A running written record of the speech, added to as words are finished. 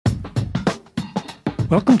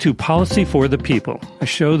Welcome to Policy for the People, a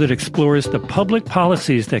show that explores the public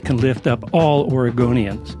policies that can lift up all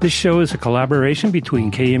Oregonians. This show is a collaboration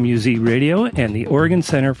between KMUZ Radio and the Oregon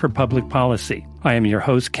Center for Public Policy. I am your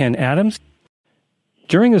host, Ken Adams.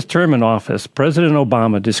 During his term in office, President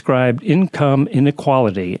Obama described income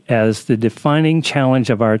inequality as the defining challenge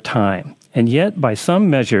of our time. And yet, by some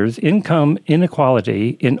measures, income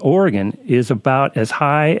inequality in Oregon is about as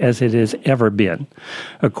high as it has ever been,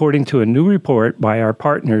 according to a new report by our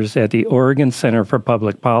partners at the Oregon Center for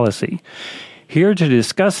Public Policy. Here to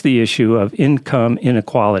discuss the issue of income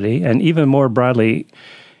inequality, and even more broadly,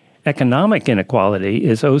 economic inequality,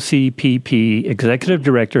 is OCPP Executive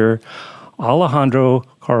Director Alejandro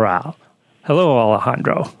Corral. Hello,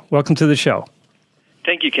 Alejandro. Welcome to the show.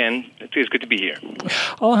 Thank you, Ken. It's good to be here.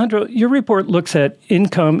 Alejandro, your report looks at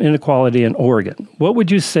income inequality in Oregon. What would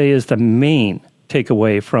you say is the main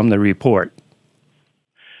takeaway from the report?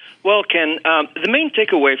 Well, Ken, the main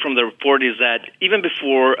takeaway from the report is that even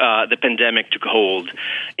before the pandemic took hold,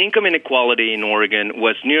 income inequality in Oregon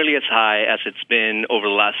was nearly as high as it's been over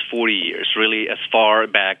the last 40 years, really as far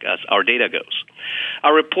back as our data goes.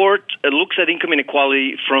 Our report looks at income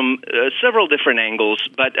inequality from several different angles,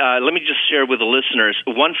 but let me just share with the listeners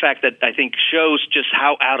one fact that I think shows just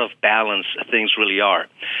how out of balance things really are.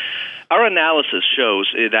 Our analysis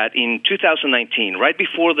shows that in 2019, right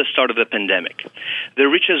before the start of the pandemic, the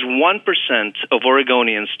richest 1% of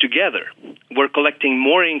Oregonians together were collecting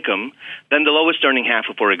more income than the lowest earning half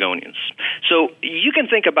of Oregonians. So you can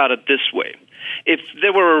think about it this way. If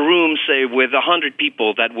there were a room, say, with 100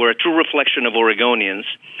 people that were a true reflection of Oregonians,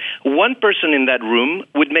 one person in that room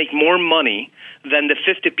would make more money than the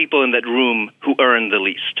 50 people in that room who earn the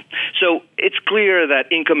least. So it's clear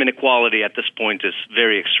that income inequality at this point is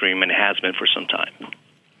very extreme and has been for some time.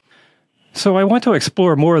 So I want to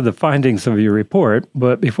explore more of the findings of your report,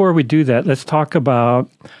 but before we do that, let's talk about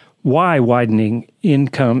why widening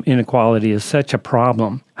income inequality is such a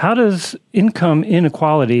problem. How does income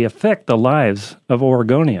inequality affect the lives of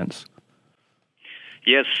Oregonians?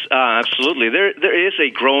 Yes, absolutely. There is a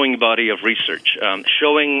growing body of research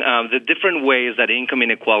showing the different ways that income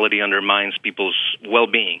inequality undermines people's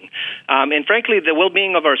well-being, and frankly, the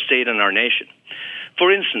well-being of our state and our nation.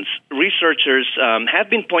 For instance, researchers have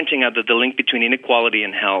been pointing out that the link between inequality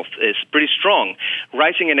and health is pretty strong.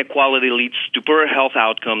 Rising inequality leads to poorer health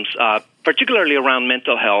outcomes, particularly around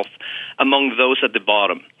mental health, among those at the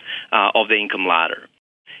bottom of the income ladder.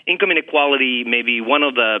 Income inequality may be one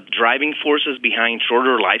of the driving forces behind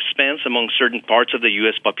shorter lifespans among certain parts of the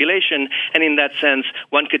U.S. population, and in that sense,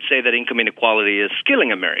 one could say that income inequality is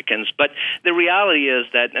killing Americans. But the reality is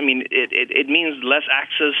that, it means less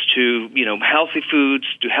access to, healthy foods,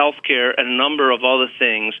 to health care, and a number of other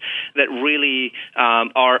things that really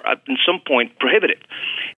are, at some point, prohibitive.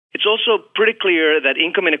 It's also pretty clear that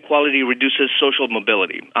income inequality reduces social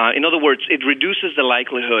mobility. In other words, it reduces the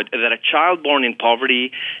likelihood that a child born in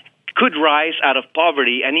poverty could rise out of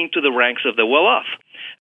poverty and into the ranks of the well-off.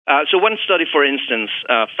 So one study, for instance,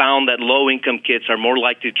 found that low-income kids are more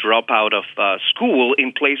likely to drop out of school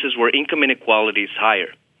in places where income inequality is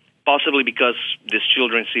higher, possibly because these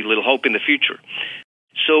children see little hope in the future.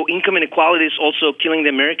 So income inequality is also killing the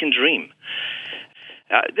American dream.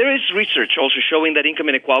 There is research also showing that income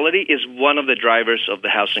inequality is one of the drivers of the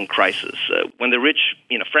housing crisis. When the rich,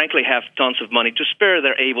 frankly, have tons of money to spare,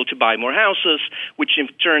 they're able to buy more houses, which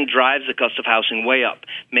in turn drives the cost of housing way up,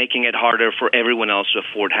 making it harder for everyone else to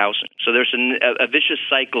afford housing. So there's a vicious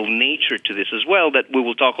cycle nature to this as well that we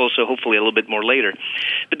will talk also hopefully a little bit more later.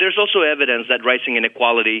 But there's also evidence that rising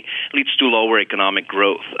inequality leads to lower economic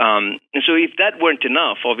growth. And so if that weren't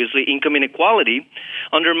enough, obviously income inequality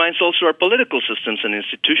undermines also our political systems and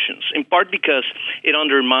institutions, in part because it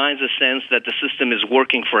undermines the sense that the system is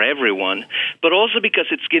working for everyone, but also because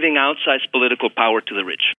it's giving outsized political power to the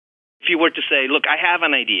rich. If you were to say, look, I have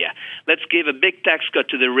an idea. Let's give a big tax cut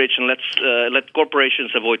to the rich and let's let corporations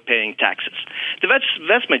avoid paying taxes. The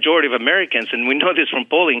vast majority of Americans, and we know this from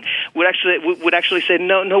polling, would actually say,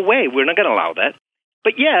 no way, we're not going to allow that.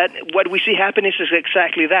 But yet, what we see happening is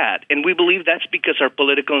exactly that. And we believe that's because our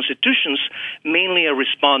political institutions mainly are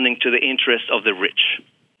responding to the interests of the rich.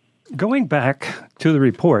 Going back to the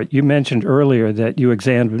report, you mentioned earlier that you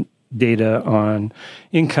examined data on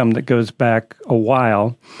income that goes back a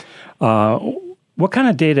while. What kind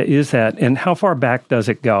of data is that, and how far back does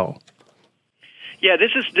it go? Yeah,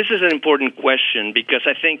 this is an important question because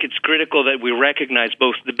I think it's critical that we recognize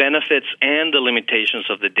both the benefits and the limitations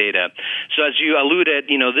of the data. So as you alluded,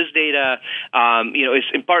 this data, is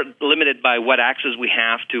in part limited by what access we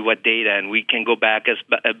have to what data, and we can go back as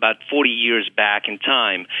about 40 years back in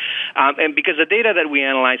time. And because the data that we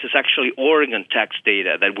analyze is actually Oregon tax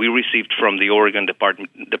data that we received from the Oregon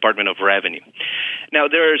Department of Revenue. Now,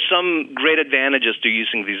 there are some great advantages to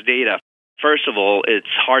using this data. First of all, it's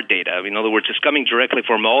hard data. In other words, it's coming directly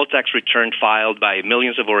from all tax returns filed by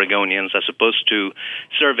millions of Oregonians as opposed to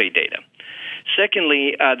survey data.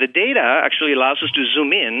 Secondly, the data actually allows us to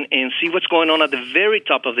zoom in and see what's going on at the very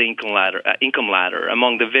top of the income ladder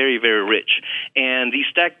among the very, very rich. And these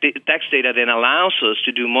tax data then allows us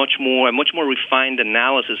to do a much more refined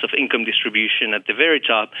analysis of income distribution at the very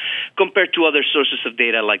top compared to other sources of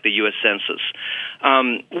data like the U.S. Census.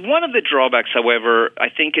 One of the drawbacks, however, I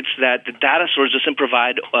think it's that the data source doesn't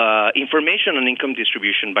provide information on income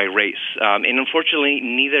distribution by race. And unfortunately,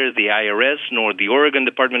 neither the IRS nor the Oregon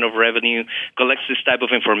Department of Revenue collects this type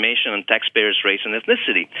of information on taxpayers' race and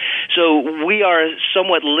ethnicity. So we are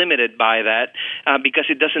somewhat limited by that because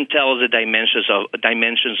it doesn't tell us the dimensions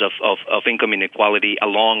of income inequality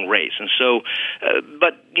along race. And so,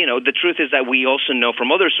 but the truth is that we also know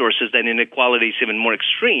from other sources that inequality is even more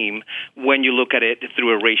extreme when you look at it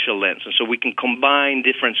through a racial lens. And so we can combine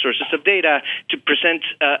different sources of data to present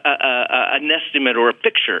an estimate or a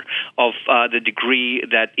picture of the degree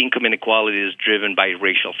that income inequality is driven by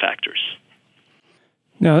racial factors.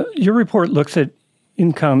 Now, your report looks at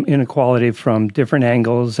income inequality from different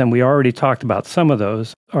angles, and we already talked about some of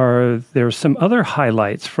those. Are there some other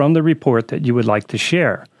highlights from the report that you would like to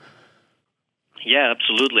share? Yeah,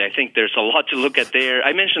 absolutely. I think there's a lot to look at there.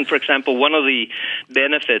 I mentioned, for example, one of the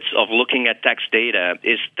benefits of looking at tax data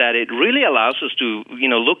is that it really allows us to,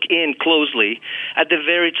 look in closely at the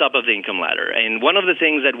very top of the income ladder. And one of the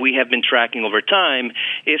things that we have been tracking over time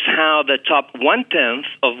is how the top 1/10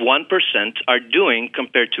 of 1% are doing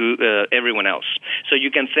compared to everyone else. So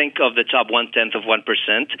you can think of the top 1/10 of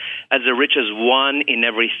 1% as the richest 1 in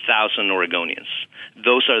every 1,000 Oregonians.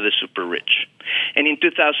 Those are the super rich. And in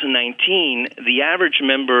 2019, the average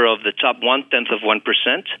member of the top 1/10 of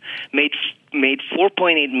 1% made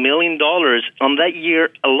 $4.8 million on that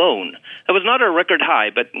year alone. That was not a record high,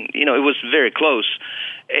 but it was very close.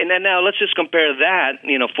 And then now let's just compare that,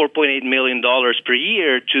 $4.8 million per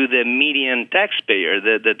year to the median taxpayer,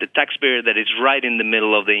 the taxpayer that is right in the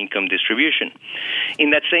middle of the income distribution.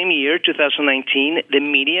 In that same year, 2019, the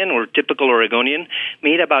median or typical Oregonian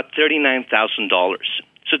made about $39,000.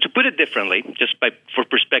 So to put it differently, for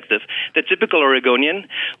perspective, the typical Oregonian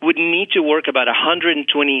would need to work about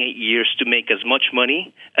 128 years to make as much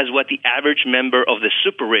money as what the average member of the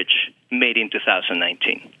super rich made in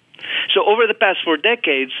 2019. So over the past 4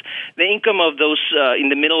 decades, the income of those in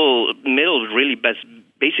the middle really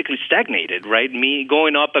basically stagnated, right?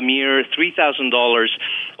 Going up a mere $3,000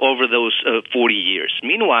 over those 40 years.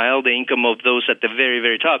 Meanwhile, the income of those at the very,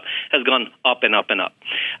 very top has gone up and up and up.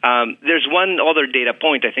 There's one other data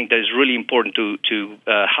point I think that is really important to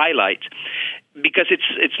highlight, because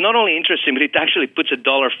it's not only interesting, but it actually puts a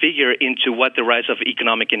dollar figure into what the rise of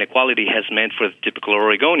economic inequality has meant for the typical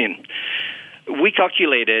Oregonian. We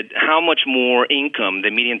calculated how much more income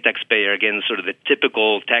the median taxpayer, again, sort of the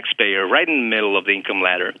typical taxpayer right in the middle of the income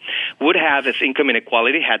ladder, would have if income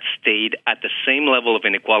inequality had stayed at the same level of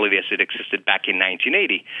inequality as it existed back in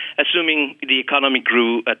 1980, assuming the economy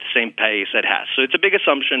grew at the same pace it has. So it's a big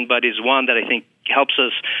assumption, but is one that I think helps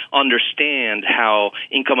us understand how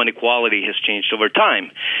income inequality has changed over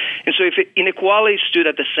time. And so if inequality stood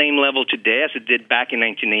at the same level today as it did back in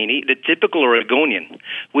 1980, the typical Oregonian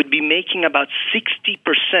would be making about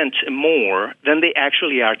 60% more than they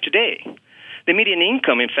actually are today. The median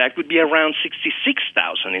income, in fact, would be around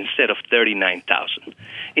 $66,000 instead of $39,000.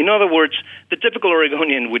 In other words, the typical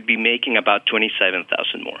Oregonian would be making about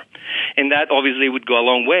 $27,000 more. And that obviously would go a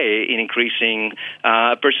long way in increasing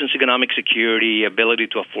a person's economic security, ability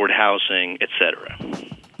to afford housing, etc.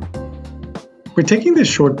 We're taking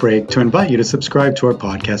this short break to invite you to subscribe to our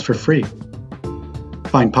podcast for free.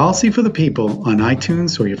 Find Policy for the People on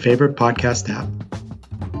iTunes or your favorite podcast app.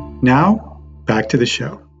 Now, back to the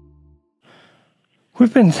show.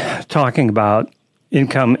 We've been talking about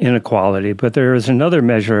income inequality, but there is another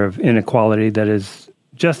measure of inequality that is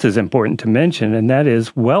just as important to mention, and that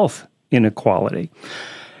is wealth inequality.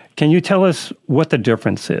 Can you tell us what the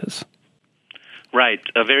difference is? Right,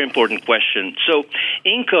 a very important question. So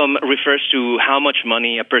income refers to how much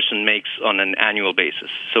money a person makes on an annual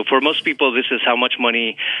basis. So for most people, this is how much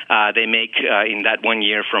money they make in that 1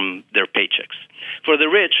 year from their paychecks. For the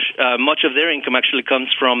rich, much of their income actually comes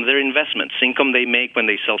from their investments, income they make when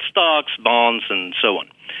they sell stocks, bonds, and so on.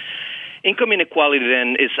 Income inequality,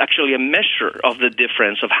 then, is actually a measure of the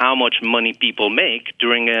difference of how much money people make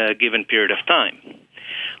during a given period of time.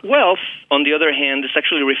 Wealth, on the other hand, is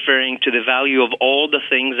actually referring to the value of all the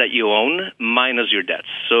things that you own minus your debts.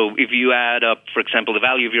 So if you add up, for example, the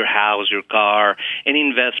value of your house, your car, any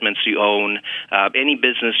investments you own, any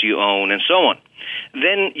business you own, and so on,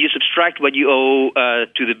 then you subtract what you owe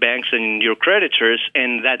to the banks and your creditors,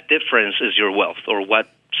 and that difference is your wealth, or what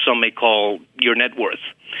some may call your net worth.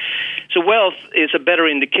 So wealth is a better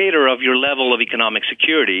indicator of your level of economic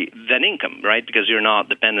security than income, right? Because you're not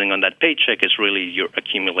depending on that paycheck. It's really your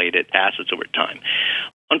accumulated assets over time.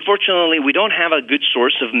 Unfortunately, we don't have a good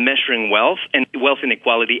source of measuring wealth and wealth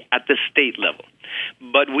inequality at the state level.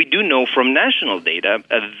 But we do know from national data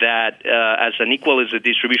that as unequal as the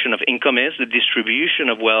distribution of income is, the distribution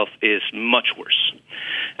of wealth is much worse.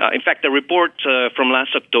 In fact, a report from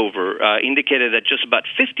last October indicated that just about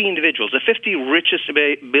 50 individuals, the 50 richest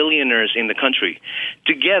billionaires in the country,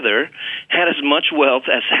 together had as much wealth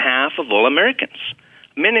as half of all Americans.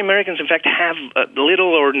 Many Americans, in fact, have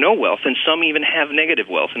little or no wealth, and some even have negative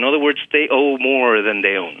wealth. In other words, they owe more than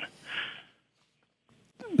they own.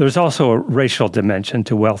 There's also a racial dimension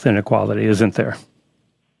to wealth inequality, isn't there?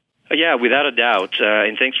 Yeah, without a doubt,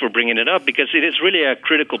 and thanks for bringing it up, because it is really a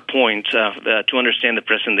critical point to understand the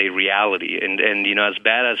present-day reality. And you know, as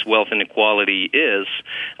bad as wealth inequality is,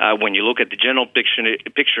 when you look at the general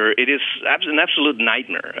picture, it is an absolute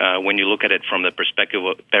nightmare when you look at it from the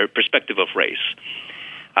perspective of race.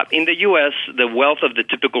 In the U.S., the wealth of the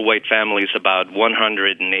typical white family is about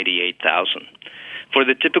 $188,000. For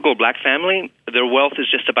the typical black family, their wealth is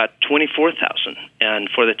just about $24,000, and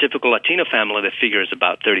for the typical Latino family, the figure is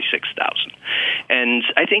about $36,000. And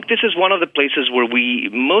I think this is one of the places where we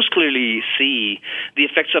most clearly see the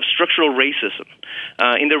effects of structural racism.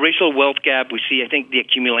 In the racial wealth gap, we see, I think, the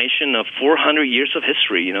accumulation of 400 years of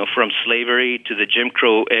history, you know, from slavery to the Jim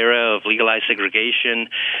Crow era of legalized segregation,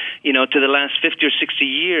 you know, to the last 50 or 60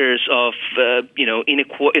 years of,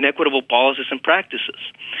 inequitable policies and practices.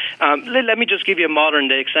 Let me just give you a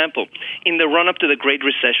modern-day example. In the run-up to the Great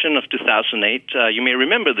Recession of 2008, you may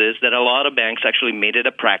remember this, that a lot of banks actually made it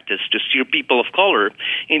a practice to steer people of color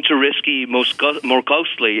into risky, more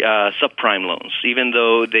costly subprime loans, even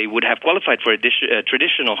though they would have qualified for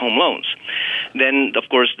traditional home loans. Then, of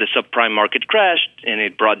course, the subprime market crashed, and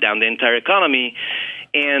it brought down the entire economy,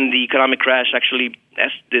 and the economic crash actually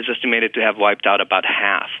is estimated to have wiped out about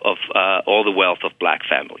half of all the wealth of black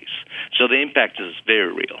families. So the impact is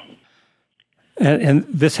very real. And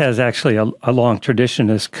this has actually a long tradition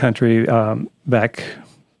in this country. Back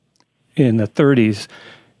in the 30s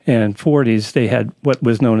and 40s, they had what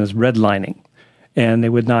was known as redlining, and they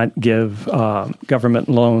would not give government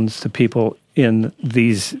loans to people in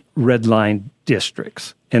these redline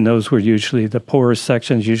districts. And those were usually the poorest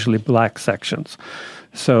sections, usually black sections.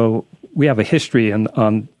 So we have a history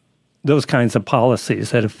on those kinds of policies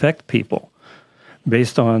that affect people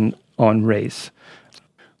based on race.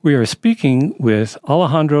 We are speaking with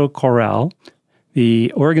Alejandro Corral,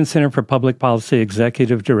 the Oregon Center for Public Policy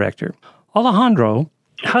Executive Director. Alejandro,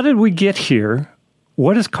 how did we get here?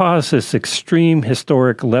 What has caused this extreme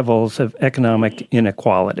historic levels of economic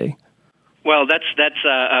inequality? Well, that's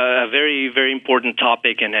a very, very important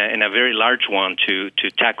topic and a very large one to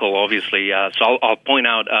tackle, obviously. So I'll point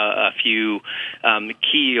out a few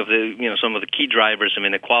key of the, some of the key drivers of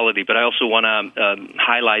inequality. But I also want to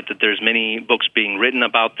highlight that there's many books being written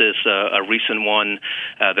about this. A recent one,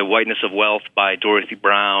 The Whiteness of Wealth by Dorothy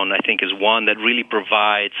Brown, I think is one that really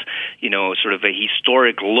provides, sort of a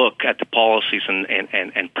historic look at the policies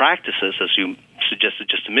and practices, as you suggested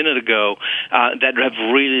just a minute ago, that have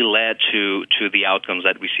really led to the outcomes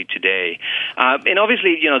that we see today. And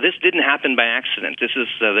obviously, this didn't happen by accident. This is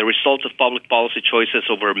the result of public policy choices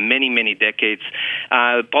over many, many decades.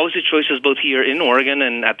 Policy choices both here in Oregon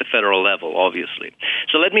and at the federal level, obviously.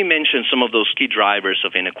 So let me mention some of those key drivers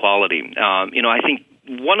of inequality. I think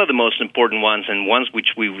one of the most important ones, and ones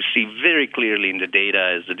which we see very clearly in the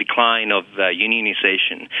data, is the decline of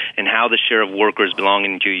unionization and how the share of workers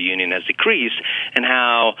belonging to a union has decreased, and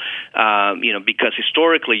how, because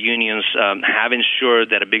historically unions have ensured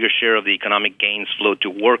that a bigger share of the economic gains flow to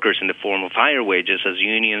workers in the form of higher wages. As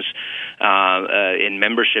unions in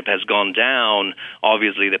membership has gone down,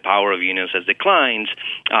 obviously the power of unions has declined,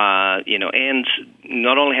 and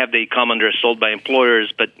not only have they come under assault by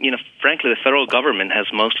employers, but, frankly, the federal government has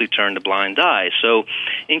mostly turned a blind eye. So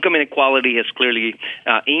income inequality has clearly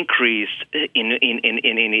increased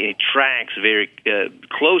it tracks very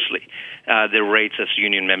closely the rates as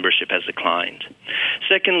union membership has declined.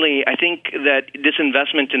 Secondly, I think that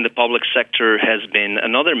disinvestment in the public sector has been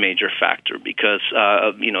another major factor because,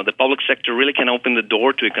 the public sector really can open the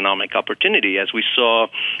door to economic opportunity. As we saw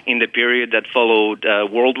in the period that followed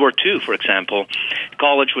World War II, for example,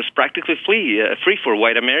 college was practically free for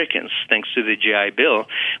white Americans thanks to the GI Bill,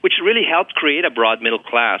 which really helped create a broad middle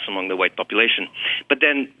class among the white population. But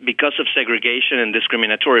then, because of segregation and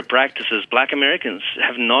discriminatory practices, black Americans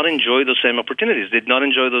have not enjoyed those same opportunities. Did not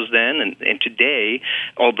enjoy those then, and today,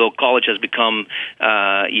 although college has become,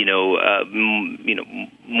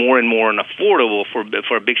 more and more unaffordable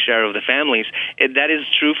for a big share of the families, that is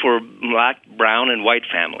true for black, brown, and white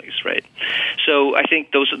families, right? So I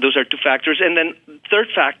think those are two factors. And then third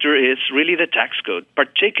factor is really the tax code,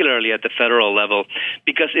 particularly at the federal level,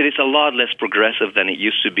 because it is a lot less progressive than it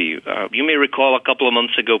used to be. You may recall a couple of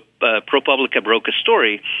months ago, ProPublica broke a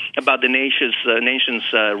story about the nation's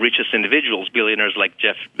richest individuals, billionaires like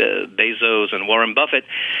Jeff Bezos and Warren Buffett,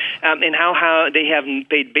 and how they have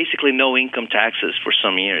paid basically no income taxes for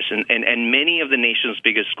some years. And many of the nation's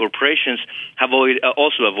biggest corporations have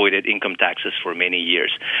also avoided income taxes for many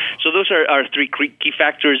years. So those are three key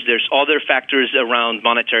factors. There's other factors around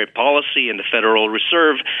monetary policy and the Federal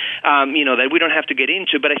Reserve, that we don't have to get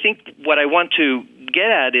into. But I think what I want to get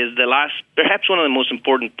at is perhaps one of the most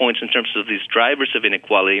important points in terms of these drivers of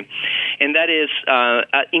inequality, and that is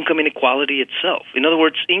income inequality itself. In other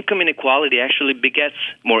words, income inequality actually begets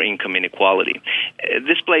more income inequality.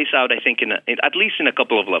 This plays out, I think, at least in a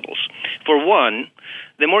couple of levels. For one,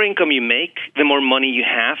 the more income you make, the more money you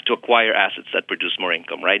have to acquire assets that produce more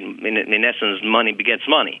income, right? In essence, money begets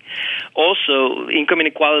money. Also, income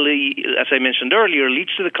inequality, as I mentioned earlier,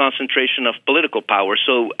 leads to the concentration of political power.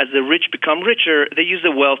 So as the rich become richer, they use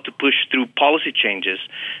the wealth to push through policy changes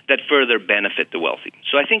that further benefit the wealthy.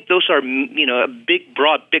 So I think those are, a big,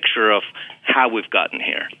 broad picture of how we've gotten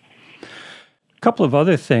here. A couple of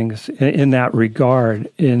other things in that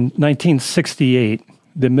regard. In 1968,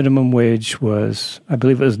 the minimum wage was, I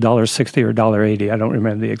believe it was $1.60 or $1.80. I don't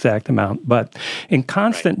remember the exact amount. But in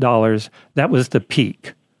constant dollars, that was the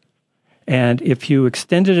peak. And if you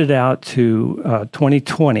extended it out to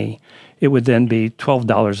 2020, it would then be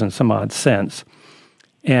 $12 and some odd cents.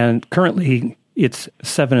 And currently, it's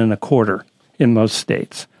 $7.25 in most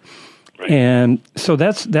states. Right. And so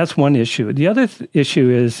that's one issue. The other issue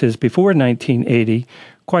is before 1980,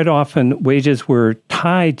 quite often wages were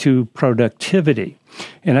tied to productivity.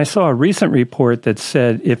 And I saw a recent report that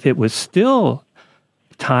said if it was still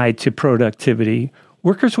tied to productivity,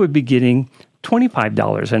 workers would be getting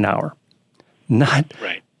 $25 an hour. Not,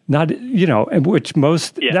 which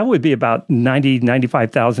most, that would be about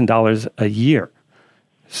 $95,000 a year.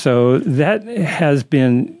 So that has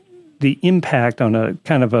been the impact on a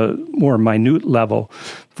kind of a more minute level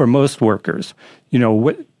for most workers,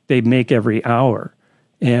 what they make every hour.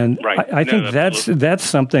 And I think that's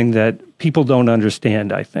something that people don't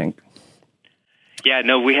understand, I think. Yeah,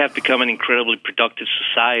 no, we have become an incredibly productive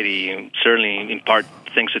society, and certainly in part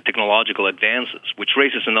thanks to technological advances, which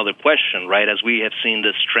raises another question, right? As we have seen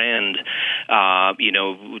this trend,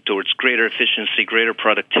 towards greater efficiency, greater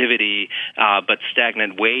productivity, but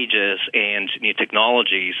stagnant wages and new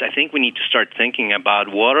technologies, I think we need to start thinking about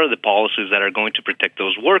what are the policies that are going to protect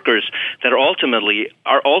those workers that are ultimately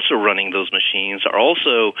are also running those machines, are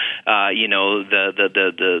also,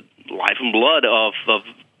 the life and blood of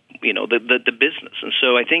the business. And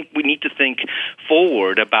so I think we need to think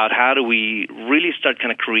forward about how do we really start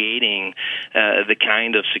kind of creating the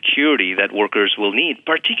kind of security that workers will need,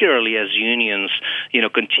 particularly as unions,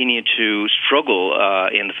 continue to struggle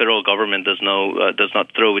and the federal government does not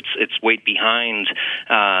throw its weight behind,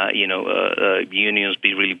 unions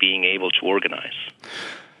really being able to organize.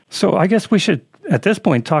 So I guess we should, at this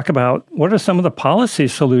point, talk about what are some of the policy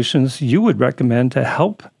solutions you would recommend to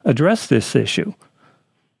help address this issue?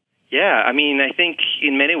 Yeah, I mean, I think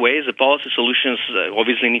in many ways the policy solutions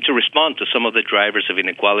obviously need to respond to some of the drivers of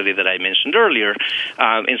inequality that I mentioned earlier.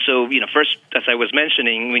 And so, first, as I was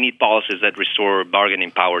mentioning, we need policies that restore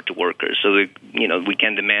bargaining power to workers so that, we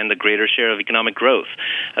can demand a greater share of economic growth.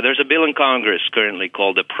 There's a bill in Congress currently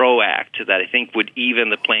called the PRO Act that I think would even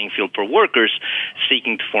the playing field for workers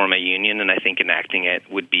seeking to form a union, and I think enacting it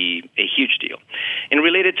would be a huge deal. And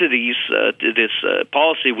related to this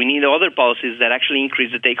policy, we need other policies that actually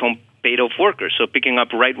increase the take-home paid off workers. So picking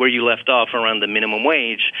up right where you left off around the minimum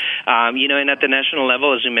wage, and at the national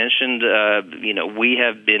level, as you mentioned, we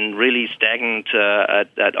have been really stagnant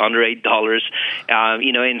at under $8,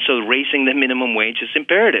 and so raising the minimum wage is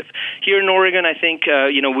imperative. Here in Oregon, I think,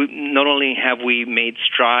 we not only have we made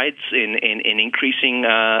strides in increasing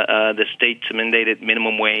the state-mandated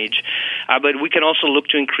minimum wage, but we can also look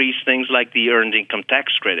to increase things like the earned income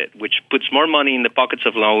tax credit, which puts more money in the pockets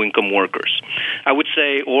of low-income workers. I would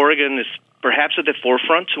say Oregon is perhaps at the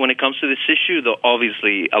forefront when it comes to this issue, though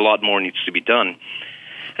obviously a lot more needs to be done.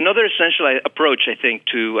 Another essential approach, I think,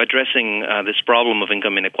 to addressing this problem of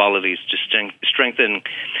income inequality is to strengthen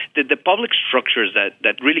the public structures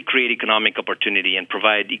that really create economic opportunity and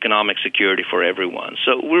provide economic security for everyone.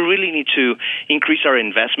 So we really need to increase our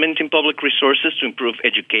investment in public resources to improve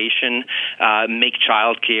education, make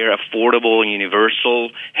child care affordable and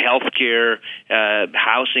universal, health care,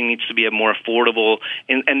 housing needs to be more affordable,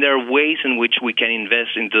 and there are ways in which we can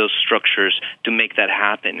invest in those structures to make that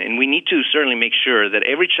happen. And we need to certainly make sure that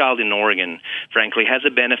every child in Oregon, frankly, has a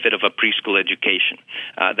benefit of a preschool education.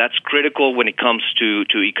 That's critical when it comes to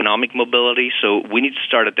economic mobility, so we need to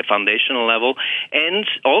start at the foundational level. And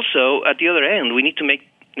also, at the other end, we need to make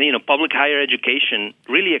public higher education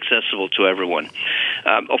really accessible to everyone.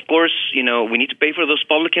 Of course, we need to pay for those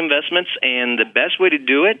public investments, and the best way to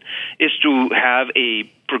do it is to have a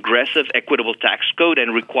progressive, equitable tax code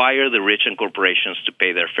and require the rich and corporations to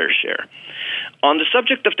pay their fair share. On the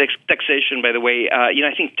subject of taxation, by the way,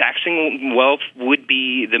 I think taxing wealth would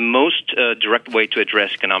be the most direct way to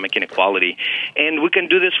address economic inequality. And we can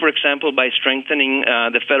do this, for example, by strengthening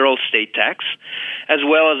the federal state tax, as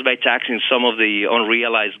well as by taxing some of the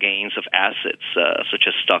unrealized gains of assets, such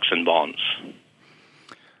as stocks and bonds.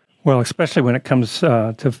 Well, especially when it comes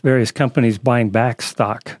to various companies buying back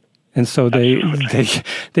stock. And so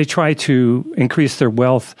they try to increase their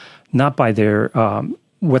wealth not by their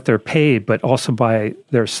what they're paid, but also by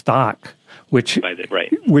their stock, which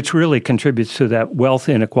really contributes to that wealth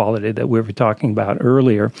inequality that we were talking about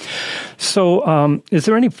earlier. So is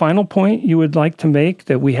there any final point you would like to make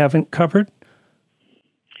that we haven't covered?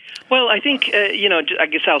 Well, I think, I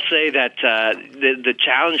guess I'll say that the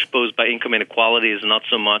challenge posed by income inequality is not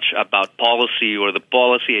so much about policy or the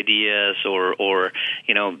policy ideas or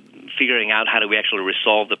figuring out how do we actually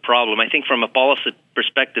resolve the problem. I think from a policy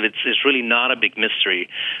perspective, it's really not a big mystery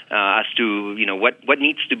as to what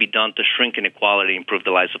needs to be done to shrink inequality, improve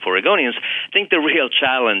the lives of Oregonians. I think the real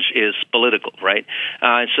challenge is political, right?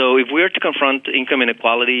 So if we're to confront income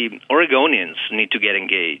inequality, Oregonians need to get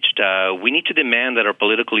engaged. We need to demand that our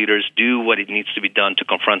political leaders do what it needs to be done to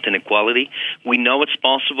confront inequality. We know it's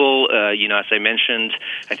possible. As I mentioned,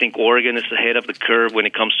 I think Oregon is ahead of the curve when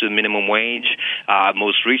it comes to the minimum wage.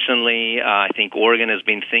 Most recently, I think Oregon has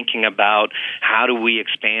been thinking about how do we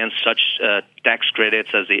expand such tax credits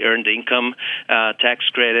as the earned income tax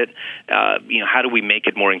credit. How do we make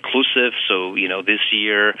it more inclusive? So, this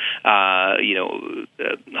year,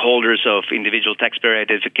 holders of individual taxpayer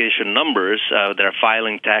identification numbers that are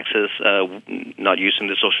filing taxes, not using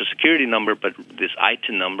the Social Security number, but this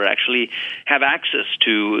ITIN number, actually have access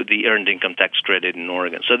to the earned income tax credit in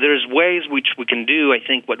Oregon. So there's ways which we can do. I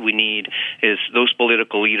think what we need is those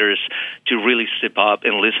political leaders to really step up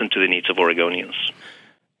and listen to the needs of Oregonians.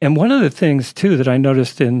 And one of the things, too, that I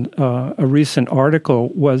noticed in a recent article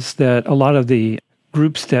was that a lot of the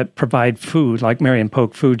groups that provide food, like Marion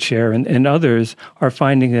Polk Food Share and others, are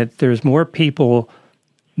finding that there's more people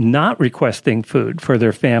not requesting food for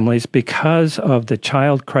their families because of the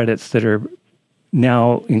child credits that are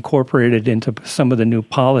now incorporated into some of the new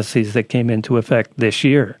policies that came into effect this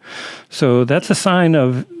year. So that's a sign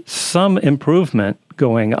of some improvement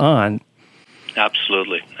going on.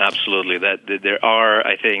 Absolutely. That there are,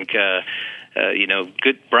 I think,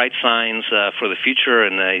 good bright signs for the future,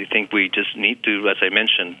 and I think we just need to, as I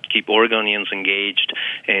mentioned, keep Oregonians engaged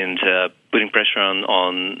and putting pressure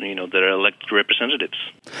on their elected representatives.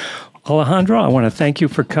 Alejandro, I want to thank you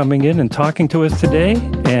for coming in and talking to us today,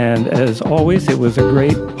 and as always, it was a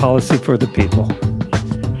great policy for the people.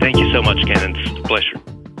 Thank you so much, Ken. It's a pleasure.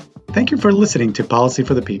 Thank you for listening to Policy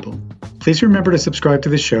for the People. Please remember to subscribe to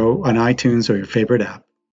the show on iTunes or your favorite app.